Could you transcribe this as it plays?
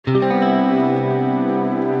Hello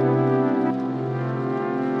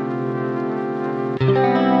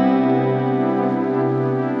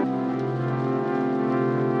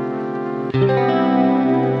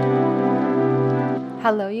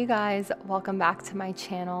you guys, welcome back to my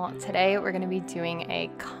channel. Today we're going to be doing a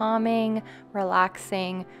calming,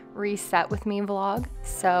 relaxing reset with me vlog.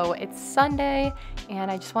 So it's Sunday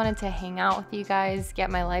and I just wanted to hang out with you guys,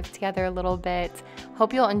 get my life together a little bit.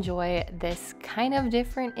 Hope you'll enjoy this kind of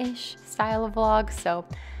different-ish style of vlog. So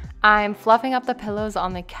I'm fluffing up the pillows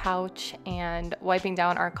on the couch and wiping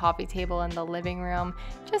down our coffee table in the living room.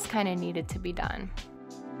 Just kind of needed to be done.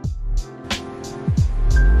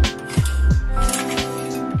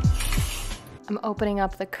 I'm opening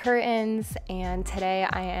up the curtains and today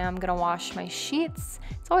I am gonna wash my sheets.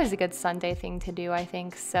 It's always a good Sunday thing to do, I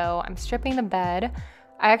think. So I'm stripping the bed.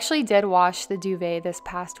 I actually did wash the duvet this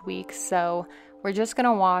past week, so we're just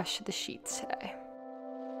gonna wash the sheets today.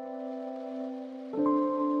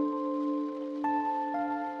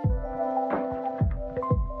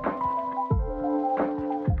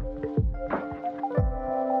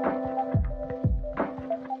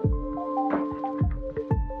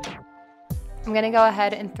 I'm gonna go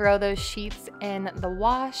ahead and throw those sheets in the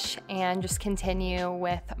wash and just continue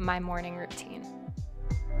with my morning routine.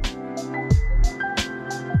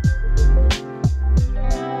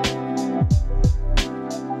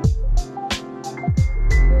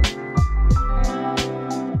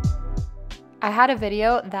 I had a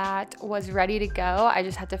video that was ready to go. I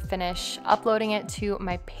just had to finish uploading it to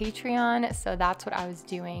my Patreon, so that's what I was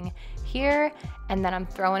doing here. And then I'm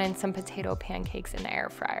throwing in some potato pancakes in the air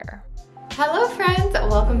fryer. Hello friends,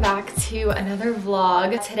 welcome back to another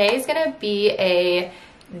vlog. Today is gonna be a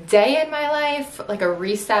day in my life, like a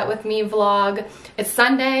reset with me vlog. It's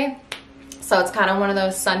Sunday, so it's kind of one of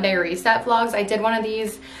those Sunday reset vlogs. I did one of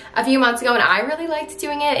these a few months ago and I really liked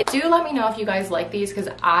doing it. Do let me know if you guys like these because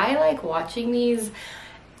I like watching these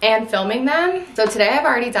and filming them. So today I've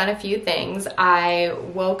already done a few things. I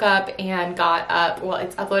woke up and got up, well,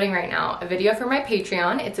 it's uploading right now, a video for my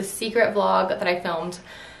Patreon. It's a secret vlog that I filmed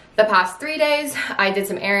the past 3 days. I did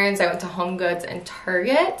some errands. I went to Home Goods and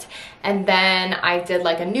Target, and then I did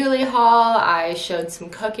like a Newly haul. I showed some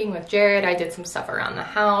cooking with Jared. I did some stuff around the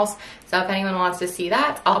house. So if anyone wants to see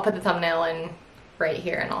that, I'll put the thumbnail in right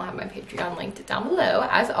here and I'll have my Patreon linked down below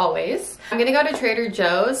as always. I'm gonna go to Trader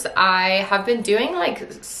Joe's. I have been doing like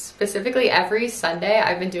specifically every Sunday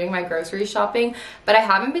I've been doing my grocery shopping, but I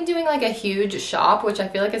haven't been doing like a huge shop, which I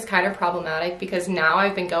feel like is kind of problematic because now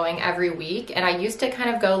I've been going every week and I used to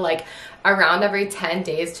kind of go like around every 10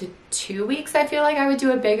 days to 2 weeks. I feel like I would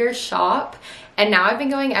do a bigger shop. And now I've been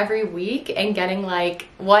going every week and getting like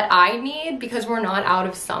what I need because we're not out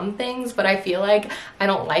of some things, but I feel like I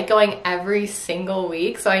don't like going every single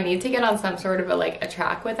week. So I need to get on some sort of a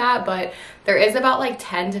track with that. But there is about like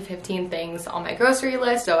 10 to 15 things on my grocery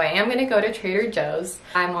list. So I am gonna go to Trader Joe's.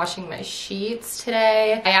 I'm washing my sheets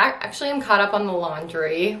today. I actually am caught up on the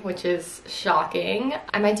laundry, which is shocking.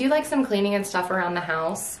 I might do like some cleaning and stuff around the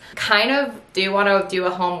house. Kind of do want to do a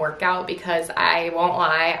home workout because I won't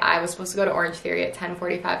lie, I was supposed to go to Orange Theory at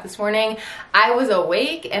 10:45 this morning. I was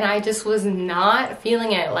awake and I just was not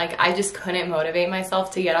feeling it. Like I just couldn't motivate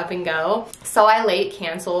myself to get up and go. So I late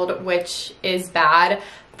canceled, which is bad,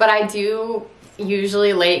 but I do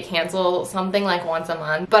usually late cancel something like once a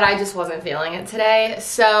month, but I just wasn't feeling it today.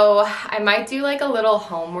 So I might do like a little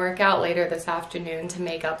home workout later this afternoon to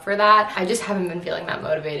make up for that. I just haven't been feeling that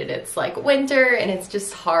motivated. It's like winter and it's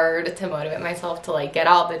just hard to motivate myself to like get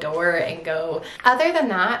out the door and go. Other than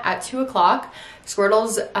that, at 2 o'clock,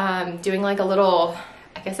 Squirtle's doing like a little,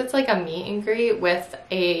 I guess it's like a meet and greet with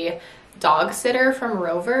a dog sitter from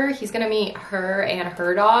Rover. He's gonna meet her and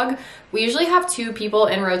her dog. We usually have 2 people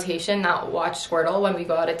in rotation that watch Squirtle when we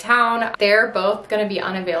go out of town. They're both gonna be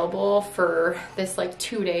unavailable for this like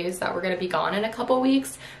 2 days that we're gonna be gone in a couple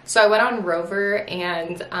weeks. So I went on Rover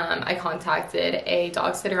and I contacted a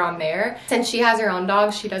dog sitter on there. Since she has her own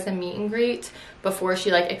dog, she does a meet and greet before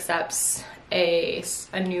she like accepts a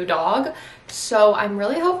new dog. So I'm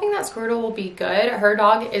really hoping that Squirtle will be good. Her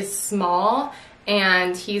dog is small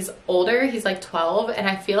and he's older, he's like 12, and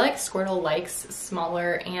I feel like Squirtle likes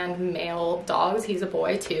smaller and male dogs. He's a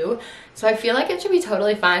boy too, so I feel like it should be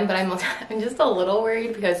totally fine, but I'm just a little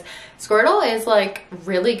worried because Squirtle is like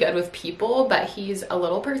really good with people, but he's a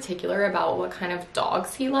little particular about what kind of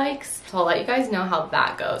dogs he likes. So I'll let you guys know how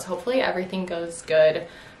that goes. Hopefully everything goes good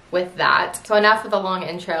with that. So enough of the long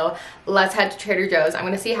intro. Let's head to Trader Joe's. I'm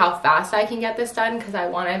gonna see how fast I can get this done because I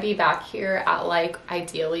want to be back here at like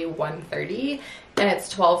ideally 1:30 and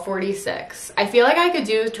it's 12:46. I feel like I could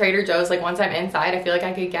do Trader Joe's like once I'm inside. I feel like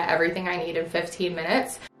I could get everything I need in 15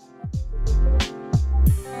 minutes.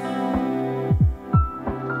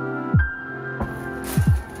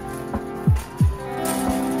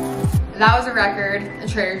 that was a record, a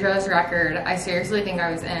Trader Joe's record. I seriously think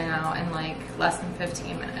I was in and out in like less than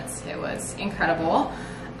 15 minutes. It was incredible.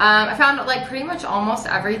 I found like pretty much almost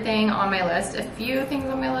everything on my list. A few things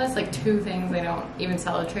on my list, like 2 things they don't even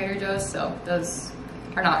sell at Trader Joe's, so those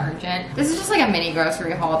are not urgent. This is just like a mini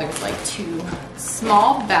grocery haul. There's like 2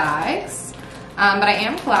 small bags. But I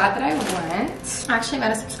am glad that I went. I actually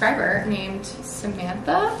met a subscriber named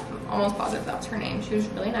Samantha. I'm almost positive that was her name. She was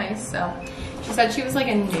really nice. So she said she was like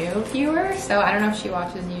a new viewer. So I don't know if she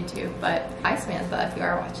watches YouTube, but hi Samantha if you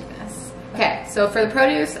are watching this. Okay, so for the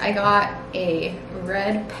produce, I got a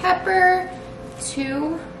red pepper,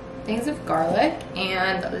 2 things of garlic,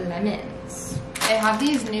 and lemons. I have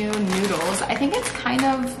these new noodles. I think it's kind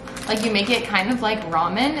of like, you make it kind of like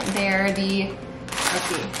ramen. They're the, let's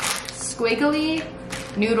see, squiggly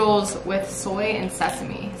noodles with soy and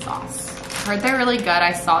sesame sauce. Heard they're really good.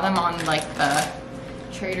 I saw them on like the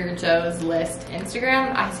Trader Joe's list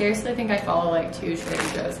Instagram. I seriously think I follow like 2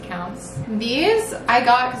 Trader Joe's accounts. These I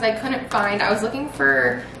got because I couldn't find, I was looking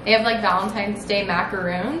for, they have like Valentine's Day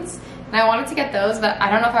macaroons, and I wanted to get those, but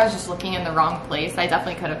I don't know if I was just looking in the wrong place. I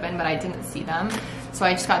definitely could have been, but I didn't see them. So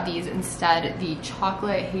I just got these instead, the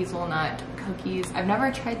chocolate hazelnut cookies. I've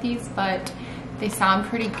never tried these, but they sound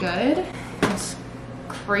pretty good. I'm just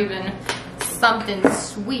craving something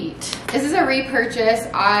sweet. This is a repurchase.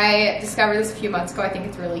 I discovered this a few months ago. I think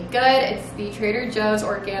it's really good. It's the Trader Joe's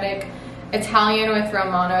organic Italian with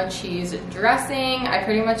Romano cheese dressing. I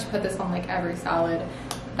pretty much put this on like every salad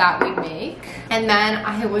that we make. And then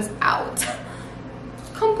I was out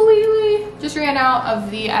completely. Just ran out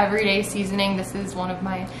of the everyday seasoning. This is one of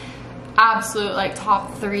my absolute like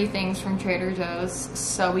top 3 things from Trader Joe's,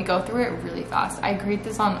 so we go through it really fast. I grate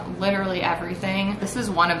this on literally everything. This is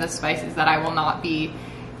one of the spices that I will not be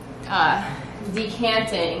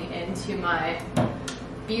decanting into my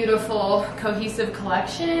beautiful cohesive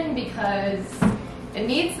collection because it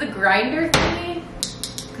needs the grinder thingy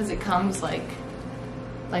because it comes like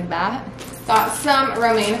that. Got some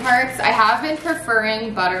romaine hearts. I have been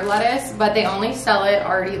preferring butter lettuce, but they only sell it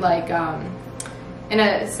already like in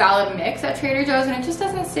a salad mix at Trader Joe's, and it just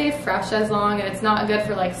doesn't stay fresh as long, and it's not good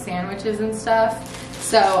for like sandwiches and stuff.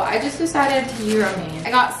 So I just decided to use romaine. I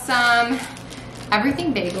got some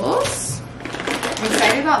everything bagels. I'm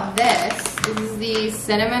excited about this. This is the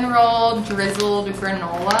cinnamon roll drizzled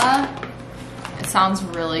granola. It sounds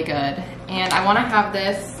really good. And I want to have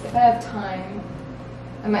this, if I have time,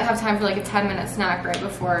 I might have time for like a 10-minute snack right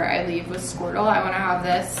before I leave with Squirtle. I want to have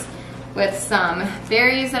this with some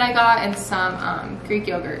berries that I got and some Greek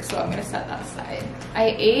yogurt, so I'm gonna set that aside.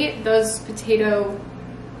 I ate those potato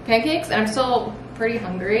pancakes and I'm still pretty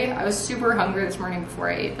hungry. I was super hungry this morning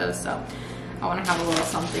before I ate those, so I wanna have a little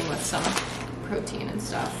something with some protein and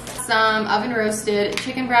stuff. Some oven roasted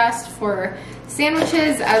chicken breast for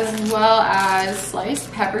sandwiches, as well as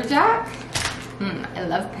sliced pepper jack. I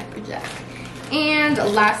love pepper jack. And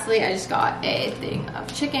lastly, I just got a thing of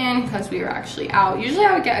chicken because we were actually out. Usually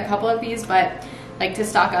I would get a couple of these, but like to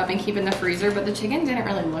stock up and keep in the freezer, but the chicken didn't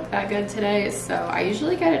really look that good today, so I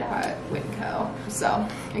usually get it at Winco. So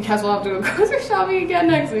I guess we'll have to go grocery shopping again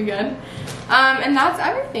next weekend. And that's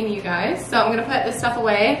everything, you guys. So I'm gonna put this stuff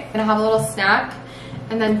away, gonna have a little snack,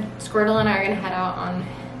 and then Squirtle and I are gonna head out on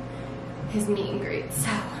his meet and greet.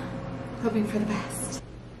 So hoping for the best.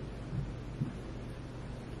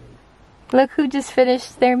 Look who just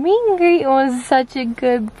finished their meet and greet and was such a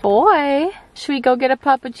good boy. Should we go get a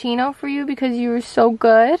puppuccino for you because you were so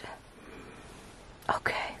good?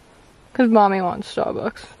 Okay. Because mommy wants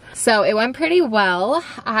Starbucks. So it went pretty well.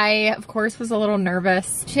 I, of course, was a little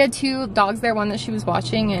nervous. She had 2 dogs there, one that she was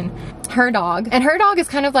watching and her dog. And her dog is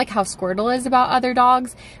kind of like how Squirtle is about other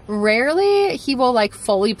dogs. Rarely he will like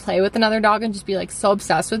fully play with another dog and just be like so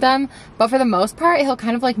obsessed with them. But for the most part, he'll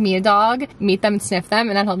kind of like meet a dog, meet them and sniff them,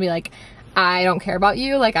 and then he'll be like, I don't care about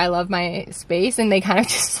you, like I love my space, and they kind of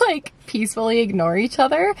just like peacefully ignore each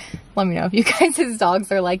other. Let me know if you guys'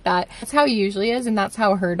 dogs are like that. That's how he usually is, and that's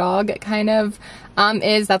how her dog kind of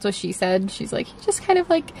is. That's what she said. She's like, he just kind of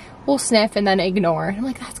like will sniff and then ignore. And I'm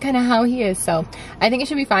like, that's kind of how he is. So I think it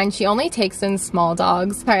should be fine. She only takes in small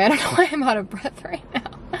dogs. Sorry, I don't know why I'm out of breath right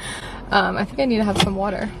now. I think I need to have some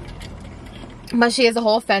water. But she has a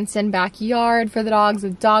whole fenced-in backyard for the dogs, a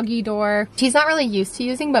doggy door. He's not really used to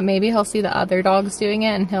using, but maybe he'll see the other dogs doing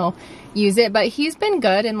it and he'll use it. But he's been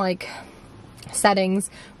good in like settings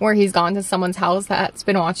where he's gone to someone's house that's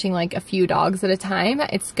been watching like a few dogs at a time.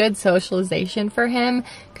 It's good socialization for him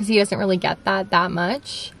because he doesn't really get that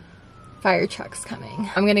much. fire truck's coming.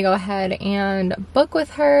 I'm gonna go ahead and book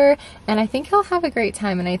with her, and I think he'll have a great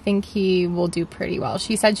time, and I think he will do pretty well.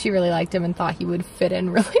 She said she really liked him and thought he would fit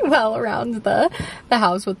in really well around the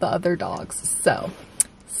house with the other dogs. So,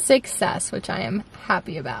 success, which I am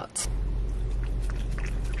happy about.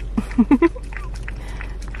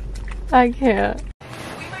 I can't.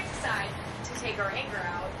 We might decide to take our anger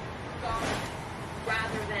out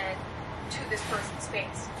rather than to this person's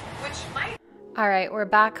face, which might... All right, we're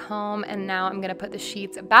back home, and now I'm gonna put the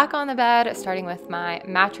sheets back on the bed, starting with my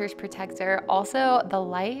mattress protector. Also, the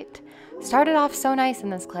light started off so nice in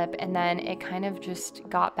this clip, and then it kind of just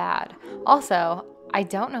got bad. Also, I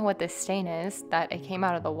don't know what this stain is that it came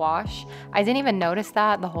out of the wash. I didn't even notice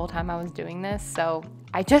that the whole time I was doing this, so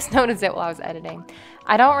I just noticed it while I was editing.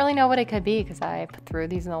 I don't really know what it could be because I threw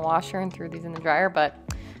these in the washer and threw these in the dryer, but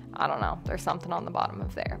I don't know, there's something on the bottom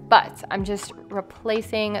of there. But I'm just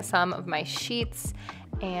replacing some of my sheets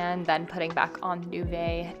and then putting back on the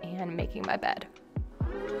duvet and making my bed.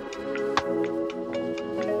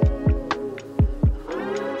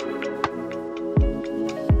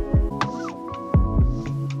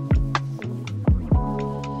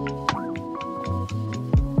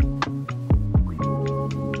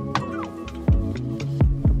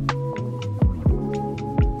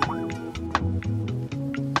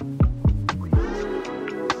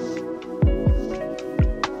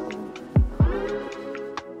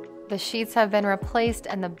 The sheets have been replaced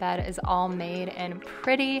and the bed is all made and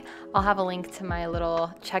pretty. I'll have a link to my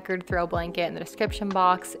little checkered throw blanket in the description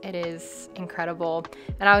box. It is incredible.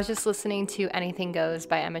 And I was just listening to Anything Goes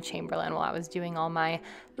by Emma Chamberlain while I was doing all my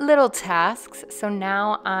little tasks. So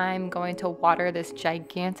now I'm going to water this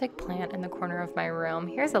gigantic plant in the corner of my room.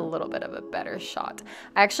 Here's a little bit of a better shot.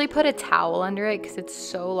 I actually put a towel under it because it's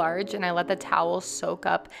so large, and I let the towel soak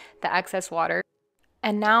up the excess water.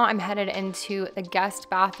 And now I'm headed into the guest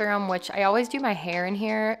bathroom, which I always do my hair in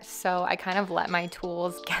here, so I kind of let my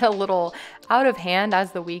tools get a little out of hand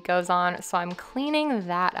as the week goes on. So I'm cleaning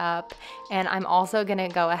that up, and I'm also gonna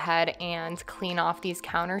go ahead and clean off these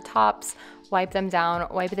countertops, wipe them down,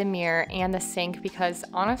 wipe the mirror and the sink, because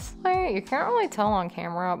honestly, you can't really tell on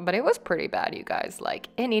camera, but it was pretty bad, you guys. Like,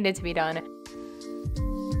 it needed to be done.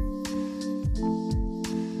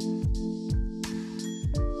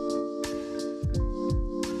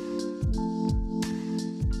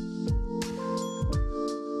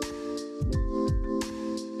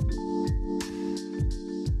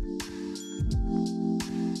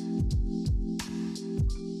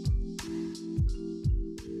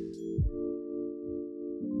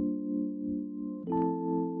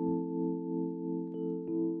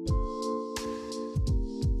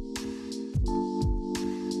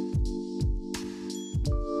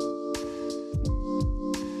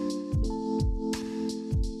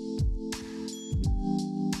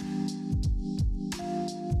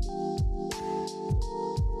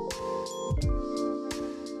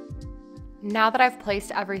 Now that I've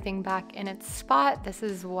placed everything back in its spot, this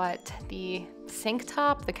is what the sink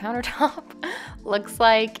top, the countertop, looks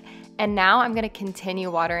like. And now I'm gonna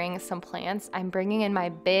continue watering some plants. I'm bringing in my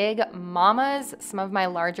big mamas, some of my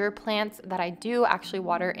larger plants that I do actually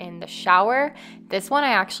water in the shower. This one I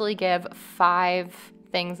actually give 5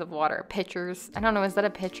 things of water, pitchers. I don't know, is that a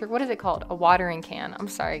pitcher? What is it called? A watering can. I'm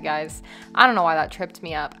sorry, guys. I don't know why that tripped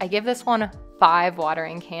me up. I give this one 5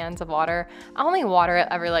 watering cans of water. I only water it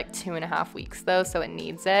every like 2.5 weeks though, so it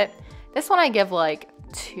needs it. This one I give like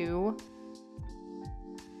 2.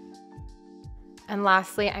 And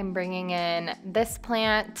lastly, I'm bringing in this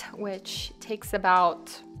plant, which takes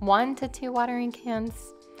about 1 to 2 watering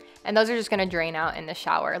cans. And those are just gonna drain out in the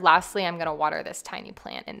shower. Lastly, I'm gonna water this tiny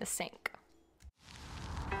plant in the sink.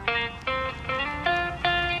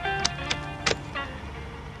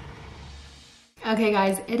 Okay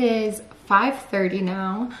guys, it is 5:30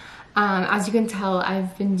 now. As you can tell,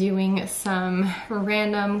 I've been doing some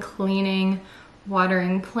random cleaning,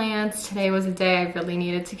 watering plants. Today was a day I really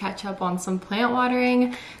needed to catch up on some plant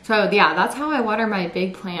watering. So yeah, that's how I water my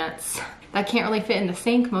big plants that can't really fit in the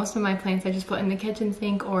sink. Most of my plants I just put in the kitchen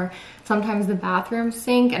sink or sometimes the bathroom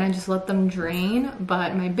sink, and I just let them drain.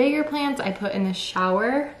 But my bigger plants I put in the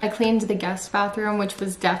shower. I cleaned the guest bathroom, which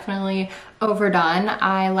was definitely overdone.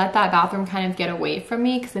 I let that bathroom kind of get away from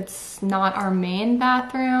me because it's not our main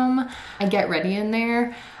bathroom. I get ready in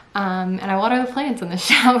there. And I water the plants in the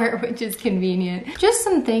shower, which is convenient. Just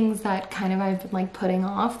some things that kind of I've been like putting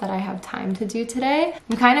off that I have time to do today.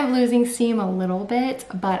 I'm kind of losing steam a little bit,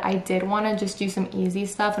 but I did want to just do some easy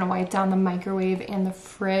stuff and wipe down the microwave and the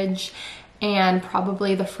fridge and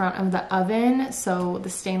probably the front of the oven, so the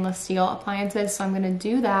stainless steel appliances. So I'm gonna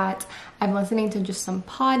do that. I'm listening to just some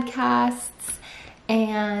podcasts,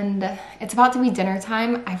 and it's about to be dinner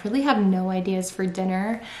time. I really have no ideas for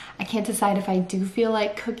dinner. I can't decide if I do feel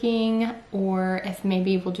like cooking or if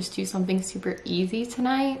maybe we'll just do something super easy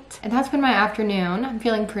tonight. And that's been my afternoon. I'm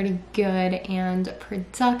feeling pretty good and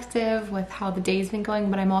productive with how the day's been going,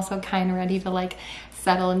 but I'm also kind of ready to like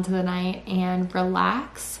settle into the night and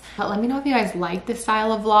relax. But let me know if you guys like this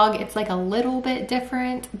style of vlog. It's like a little bit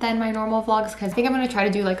different than my normal vlogs because I think I'm gonna try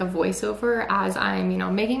to do like a voiceover as I'm, you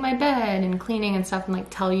know, making my bed and cleaning and stuff, and like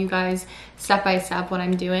tell you guys step by step what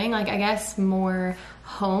I'm doing. Like, I guess more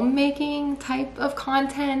homemaking type of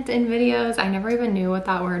content and videos. I never even knew what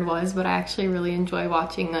that word was, but I actually really enjoy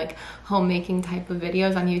watching like homemaking type of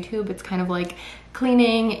videos on YouTube. It's kind of like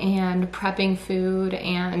cleaning and prepping food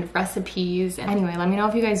and recipes. Anyway, let me know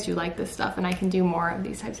if you guys do like this stuff and I can do more of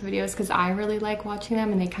these types of videos because I really like watching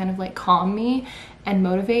them and they kind of like calm me and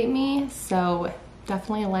motivate me. So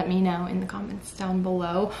definitely let me know in the comments down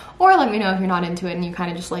below, or let me know if you're not into it and you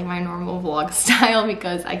kind of just like my normal vlog style,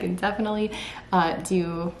 because I can definitely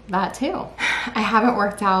do that too. I haven't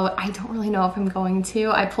worked out. I don't really know if I'm going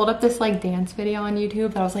to. I pulled up this like dance video on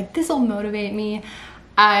YouTube that I was like, this will motivate me.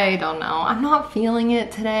 I don't know. I'm not feeling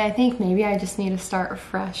it today. I think maybe I just need to start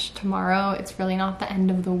fresh tomorrow. It's really not the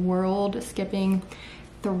end of the world. Skipping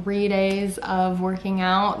 3 days of working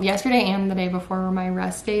out. Yesterday and the day before were my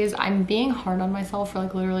rest days. I'm being hard on myself for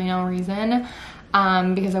like literally no reason,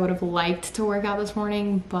 because I would have liked to work out this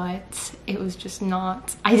morning, but it was just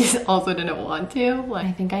not, I just also didn't want to. Like,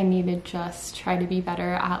 I think I need to just try to be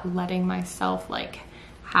better at letting myself like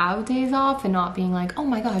have days off and not being like, oh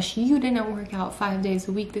my gosh, you didn't work out 5 days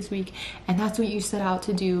a week this week and that's what you set out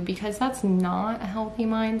to do, because that's not a healthy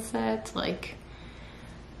mindset. Like,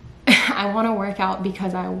 I want to work out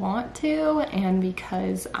because I want to and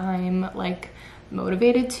because I'm like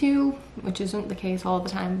motivated to, which isn't the case all the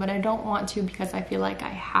time, but I don't want to because I feel like I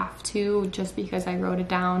have to just because I wrote it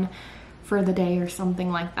down for the day or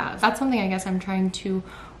something like that. That's something I guess I'm trying to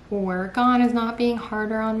work on, is not being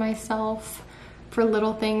harder on myself for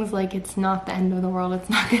little things. Like, it's not the end of the world. It's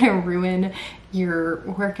not gonna ruin your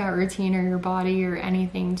workout routine or your body or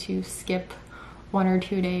anything to skip 1 or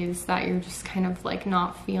 2 days that you're just kind of like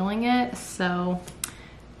not feeling it. So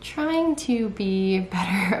trying to be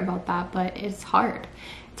better about that, but it's hard.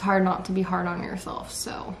 It's hard not to be hard on yourself.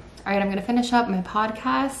 So, all right, I'm gonna finish up my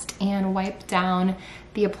podcast and wipe down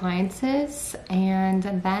the appliances, and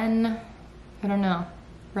then, I don't know,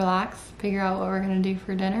 relax, figure out what we're gonna do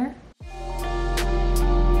for dinner.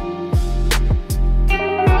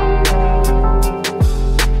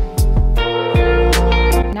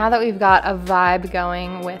 Now that we've got a vibe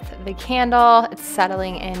going with the candle, it's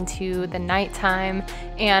settling into the nighttime,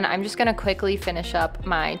 and I'm just gonna quickly finish up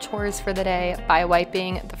my chores for the day by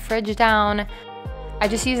wiping the fridge down. I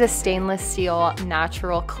just use a stainless steel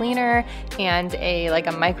natural cleaner and a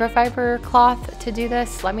microfiber cloth to do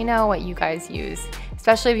this. Let me know what you guys use,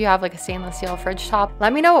 especially if you have like a stainless steel fridge top.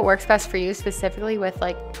 Let me know what works best for you, specifically with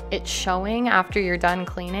like it showing after you're done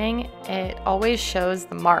cleaning. It always shows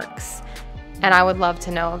the marks. And I would love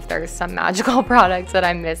to know if there's some magical products that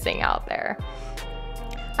I'm missing out there.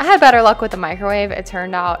 I had better luck with the microwave. It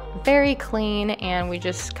turned out very clean, and we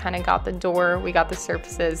just kind of got the door, we got the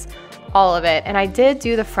surfaces, all of it. And I did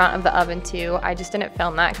do the front of the oven too. I just didn't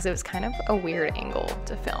film that because it was kind of a weird angle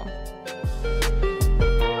to film.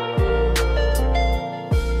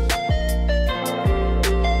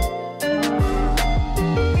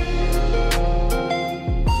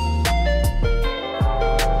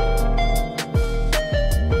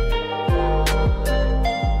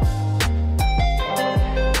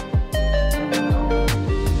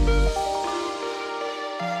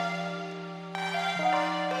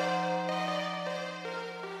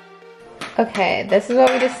 Okay, this is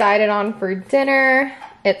what we decided on for dinner.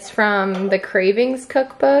 It's from the Cravings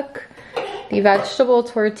cookbook, the vegetable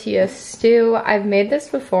tortilla stew. I've made this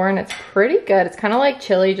before and it's pretty good. It's kind of like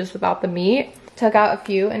chili, just without the meat. Took out a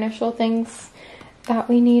few initial things that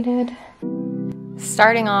we needed.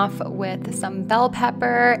 Starting off with some bell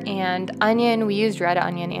pepper and onion. We used red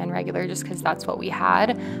onion and regular just because that's what we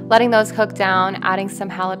had. Letting those cook down, adding some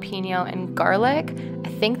jalapeno and garlic. I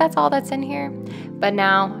think that's all that's in here. But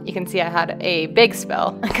now you can see I had a big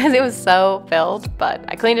spill because it was so filled, but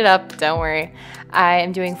I cleaned it up, don't worry. I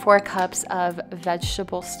am doing 4 cups of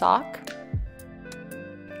vegetable stock.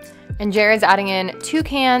 And Jared's adding in 2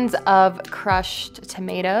 cans of crushed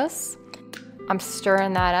tomatoes. I'm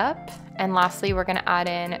stirring that up. And lastly, we're gonna add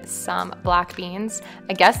in some black beans.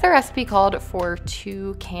 I guess the recipe called for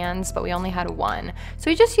 2 cans, but we only had 1.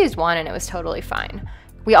 So we just used 1 and it was totally fine.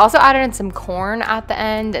 We also added in some corn at the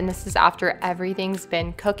end, and this is after everything's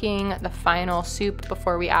been cooking, the final soup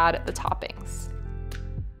before we add the toppings.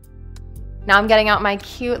 Now I'm getting out my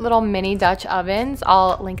cute little mini Dutch ovens.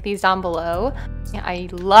 I'll link these down below. I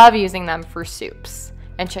love using them for soups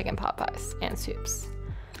and chicken pot pies and soups.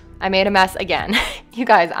 I made a mess again. You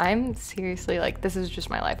guys, I'm seriously like, this is just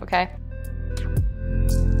my life, okay?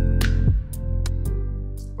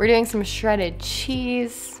 We're doing some shredded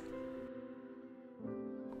cheese.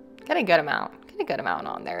 Get a good amount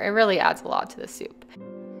on there. It really adds a lot to the soup.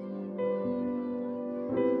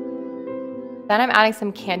 Then I'm adding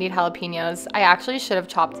some candied jalapenos. I actually should have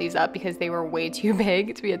chopped these up because they were way too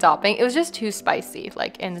big to be a topping. It was just too spicy,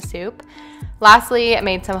 like in the soup. Lastly, I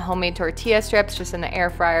made some homemade tortilla strips just in the air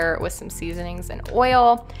fryer with some seasonings and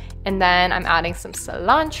oil. And then I'm adding some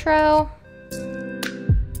cilantro.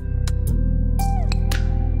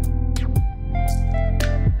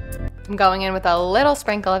 I'm going in with a little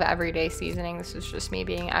sprinkle of everyday seasoning. This is just me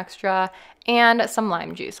being extra. And some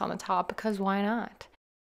lime juice on the top because why not?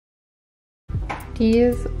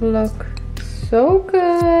 These look so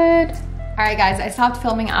good. All right, guys, I stopped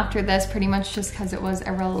filming after this pretty much just because it was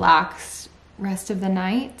a relaxed rest of the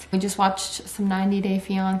night. We just watched some 90 Day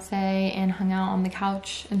Fiancé and hung out on the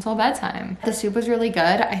couch until bedtime. The soup was really good.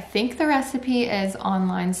 I think the recipe is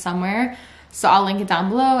online somewhere, so I'll link it down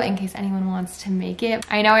below in case anyone wants to make it.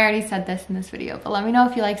 I know I already said this in this video, but let me know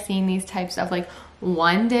if you like seeing these types of like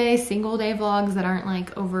one day, single day vlogs that aren't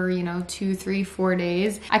like over, you know, 2, 3, 4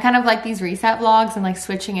 days. I kind of like these reset vlogs and like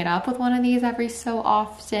switching it up with one of these every so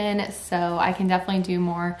often. So I can definitely do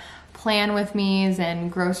more plan with me's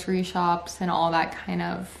and grocery shops and all that kind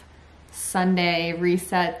of Sunday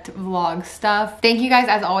reset vlog stuff. Thank you guys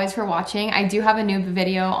as always for watching. I do have a new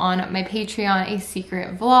video on my Patreon, a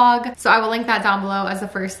secret vlog. So I will link that down below as the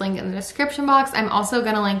first link in the description box. I'm also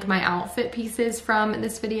gonna link my outfit pieces from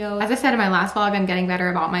this video. As I said in my last vlog, I'm getting better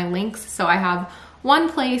about my links. So I have one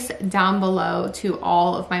place down below to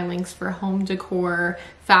all of my links for home decor,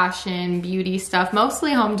 fashion, beauty stuff,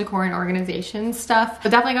 mostly home decor and organization stuff.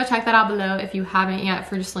 But definitely go check that out below if you haven't yet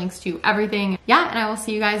for just links to everything. Yeah, and I will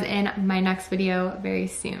see you guys in my next video very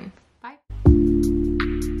soon.